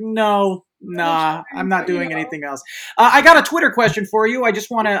time. It's like, no. Nah, I'm not doing anything else. I got a Twitter question for you. I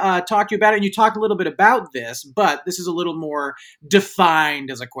just want to talk to you about it. And you talked a little bit about this, but this is a little more defined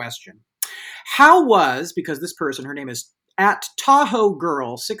as a question. How was, because this person, her name is at Tahoe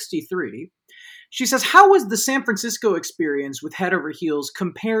Girl 63. She says, how was the San Francisco experience with Head Over Heels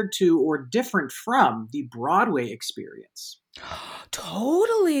compared to or different from the Broadway experience?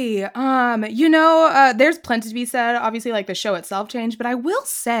 Totally. There's plenty to be said. Obviously, like the show itself changed, but I will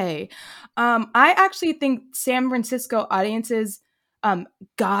say, I actually think San Francisco audiences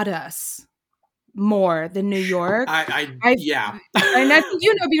got us more than New York. Yeah. And I think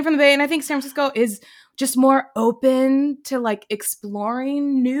being from the Bay, and I think San Francisco is just more open to like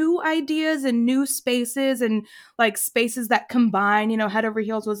exploring new ideas and new spaces and like spaces that combine. Head Over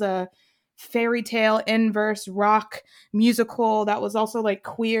Heels was a fairy tale inverse rock musical that was also like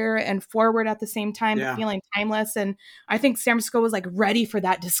queer and forward at the same time, but feeling timeless. And I think San Francisco was like ready for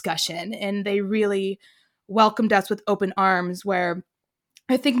that discussion, and they really welcomed us with open arms, where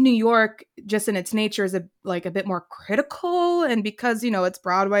I think New York, just in its nature, is a bit more critical, and because it's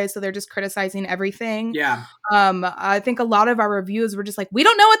Broadway, so they're just criticizing everything. Yeah. I think a lot of our reviews were just like, we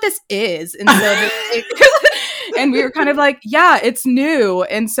don't know what this is, and so and we were kind of like, yeah, it's new,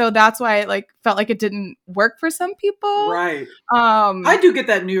 and so that's why it felt like it didn't work for some people. Right. I do get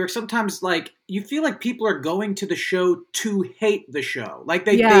that in New York. Sometimes you feel like people are going to the show to hate the show. Like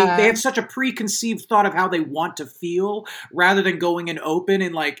they have such a preconceived thought of how they want to feel, rather than going in open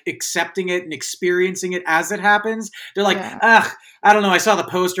and accepting it and experiencing it as it happens. They're like, I don't know, I saw the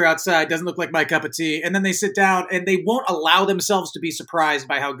poster outside, doesn't look like my cup of tea. And then they sit down and they won't allow themselves to be surprised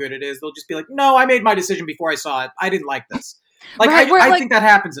by how good it is. They'll just be like, no, I made my decision before I saw it. I didn't like this. I think that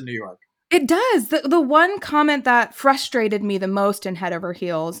happens in New York. It does. The one comment that frustrated me the most in Head Over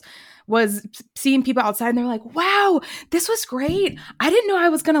Heels was seeing people outside and they're like, wow, this was great. I didn't know I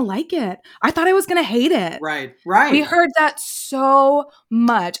was going to like it. I thought I was going to hate it. Right. We heard that so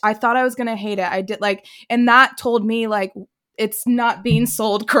much. I thought I was going to hate it. I did and that told me it's not being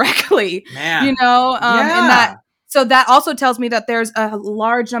sold correctly. Man. And so that also tells me that there's a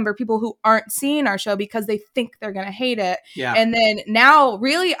large number of people who aren't seeing our show because they think they're going to hate it. Yeah. And then now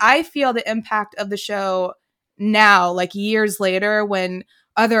really I feel the impact of the show now, years later, when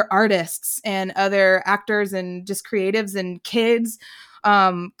other artists and other actors and just creatives and kids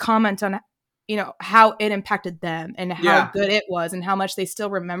comment on, how it impacted them and how good it was and how much they still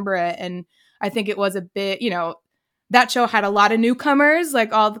remember it. And I think it was a bit, that show had a lot of newcomers,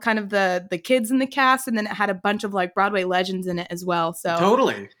 all the kind of the kids in the cast, and then it had a bunch of Broadway legends in it as well. So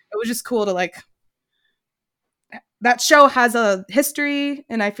totally, it was just cool to that show has a history,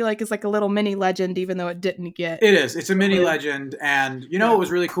 and I feel like it's a little mini legend, even though it didn't get. It is. It's a mini legend, and what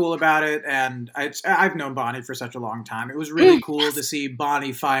was really cool about it, and I've known Bonnie for such a long time. It was really cool to see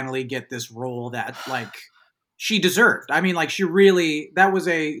Bonnie finally get this role that she deserved. I mean, she really, that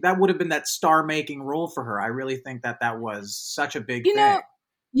would have been that star-making role for her. I really think that was such a big thing.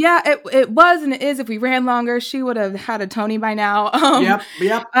 Yeah, it was and it is. If we ran longer, she would have had a Tony by now.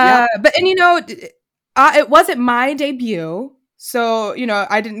 Yep. But it wasn't my debut, so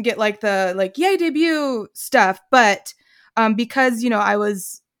I didn't get the yay debut stuff. But because I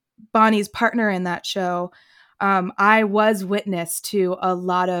was Bonnie's partner in that show, I was witness to a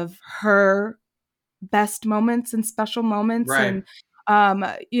lot of her best moments and special moments, right. And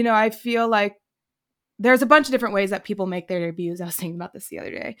I feel like there's a bunch of different ways that people make their debuts. I was thinking about this the other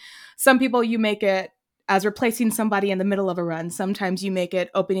day. Some people, you make it as replacing somebody in the middle of a run. Sometimes you make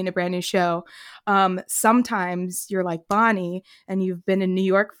it opening a brand new show. Sometimes you're like Bonnie and you've been in New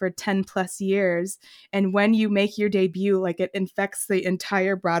York for 10 plus years. And when you make your debut, it infects the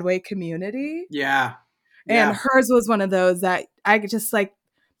entire Broadway community. Yeah. And hers was one of those that I just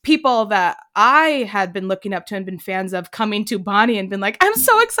people that I had been looking up to and been fans of coming to Bonnie and been like, I'm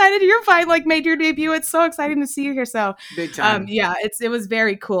so excited you're finally made your debut. It's so exciting to see you here. So big time. It was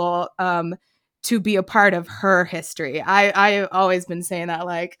very cool to be a part of her history. I've always been saying that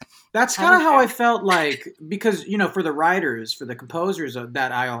that's kind of how I felt because, for the writers, for the composers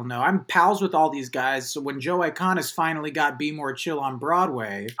that I all know, I'm pals with all these guys. So when Joe Iconis finally got Be More Chill on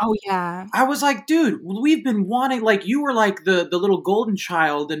Broadway. Oh yeah. I was like, dude, we've been wanting, you were the little golden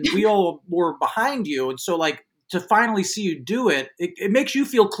child and we all were behind you. And so to finally see you do it, it makes you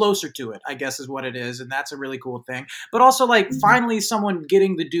feel closer to it, I guess is what it is. And that's a really cool thing. But also finally someone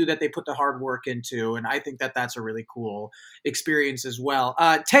getting the due that they put the hard work into. And I think that that's a really cool experience as well.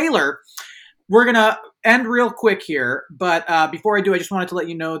 Taylor, we're going to end real quick here. But before I do, I just wanted to let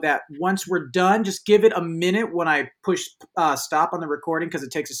you know that once we're done, just give it a minute when I push stop on the recording because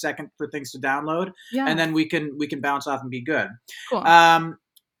it takes a second for things to download. Yeah. And then we can bounce off and be good. Cool.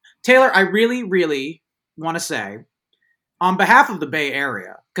 Taylor, I really, really want to say on behalf of the Bay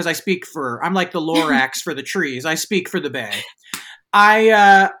Area, because I'm like the Lorax for the trees. I speak for the Bay.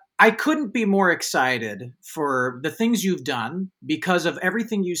 I couldn't be more excited for the things you've done because of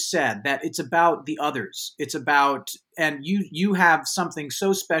everything you said, that it's about the others. It's about, and you have something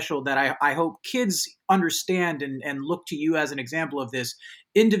so special that I hope kids understand and look to you as an example of this: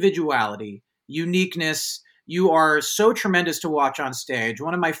 individuality, uniqueness. You are so tremendous to watch on stage,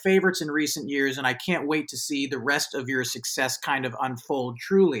 one of my favorites in recent years, and I can't wait to see the rest of your success kind of unfold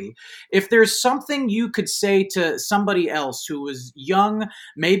truly. If there's something you could say to somebody else who was young,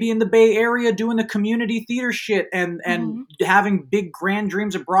 maybe in the Bay Area doing the community theater shit and having big grand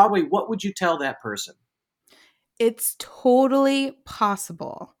dreams of Broadway, what would you tell that person? It's totally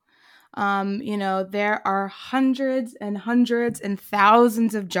possible. There are hundreds and hundreds and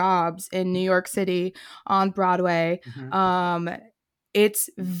thousands of jobs in New York City on Broadway. Mm-hmm. It's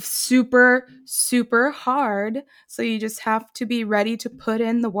super, super hard. So you just have to be ready to put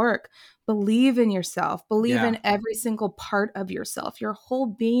in the work. Believe in yourself. Believe in every single part of yourself. Your whole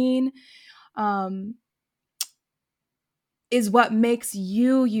being is what makes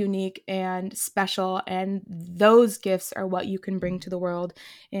you unique and special, and those gifts are what you can bring to the world,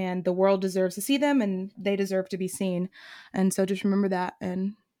 and the world deserves to see them and they deserve to be seen. And so just remember that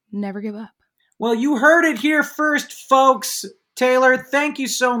and never give up. Well, you heard it here first, folks. Taylor, thank you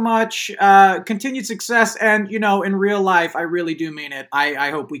so much. Continued success. And, in real life, I really do mean it. I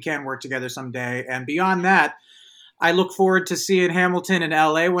hope we can work together someday. And beyond that, I look forward to seeing Hamilton in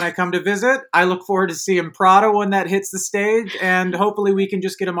LA when I come to visit. I look forward to seeing Prada when that hits the stage. And hopefully we can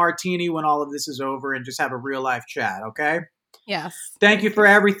just get a martini when all of this is over and just have a real life chat, okay? Yes. Thank you for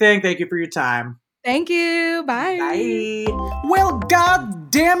everything. Thank you for your time. Thank you. Bye. Bye. Well, God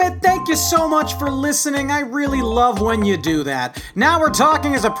damn it. Thank you so much for listening. I really love when you do that. Now We're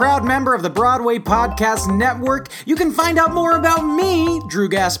Talking is a proud member of the Broadway Podcast Network. You can find out more about me, Drew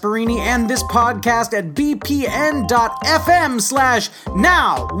Gasparini, and this podcast at bpn.fm/Now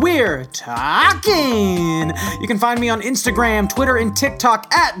We're Talking. You can find me on Instagram, Twitter, and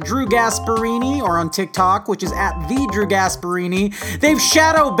TikTok at Drew Gasparini, or on TikTok, which is at the Drew Gasparini. They've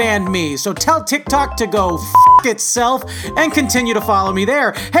shadow banned me, so tell TikTok to go f*** itself and continue to follow me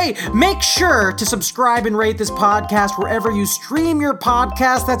there. Hey, make sure to subscribe and rate this podcast wherever you stream your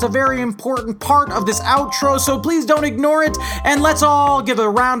podcast. That's a very important part of this outro, so please don't ignore it. And let's all give a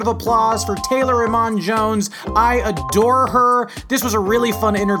round of applause for Taylor Iman Jones. I adore her. This was a really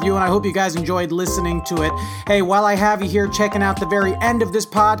fun interview, and I hope you guys enjoyed listening to it. Hey, while I have you here checking out the very end of this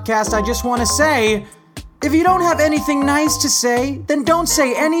podcast, I just want to say, if you don't have anything nice to say, then don't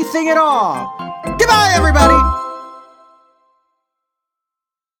say anything at all. Goodbye, everybody!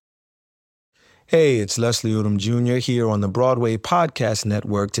 Hey, it's Leslie Odom Jr. here on the Broadway Podcast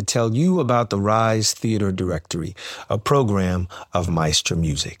Network to tell you about the Rise Theater Directory, a program of Maestra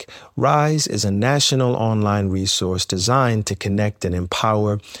Music. Rise is a national online resource designed to connect and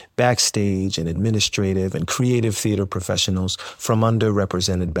empower backstage and administrative and creative theater professionals from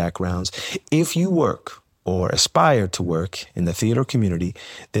underrepresented backgrounds. If you work or aspire to work in the theater community,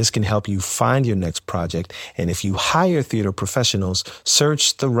 this can help you find your next project. And if you hire theater professionals,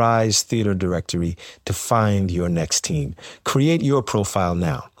 search the Rise Theater Directory to find your next team. Create your profile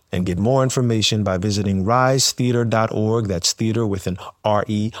now and get more information by visiting risetheater.org. That's theater with an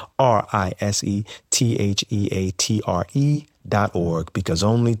risetheatre.org, because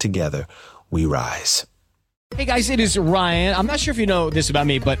only together we rise. Hey guys, it is Ryan. I'm not sure if you know this about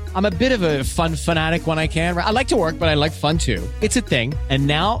me, but I'm a bit of a fun fanatic when I can. I like to work, but I like fun too. It's a thing. And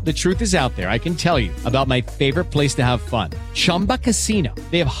now the truth is out there. I can tell you about my favorite place to have fun. Chumba Casino.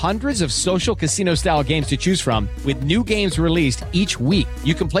 They have hundreds of social casino style games to choose from with new games released each week.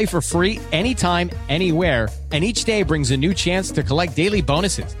 You can play for free anytime, anywhere. And each day brings a new chance to collect daily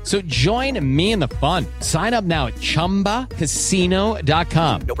bonuses. So join me in the fun. Sign up now at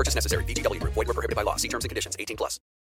ChumbaCasino.com. No purchase necessary. VGW Group. Void where prohibited by law. See terms and conditions. 18+.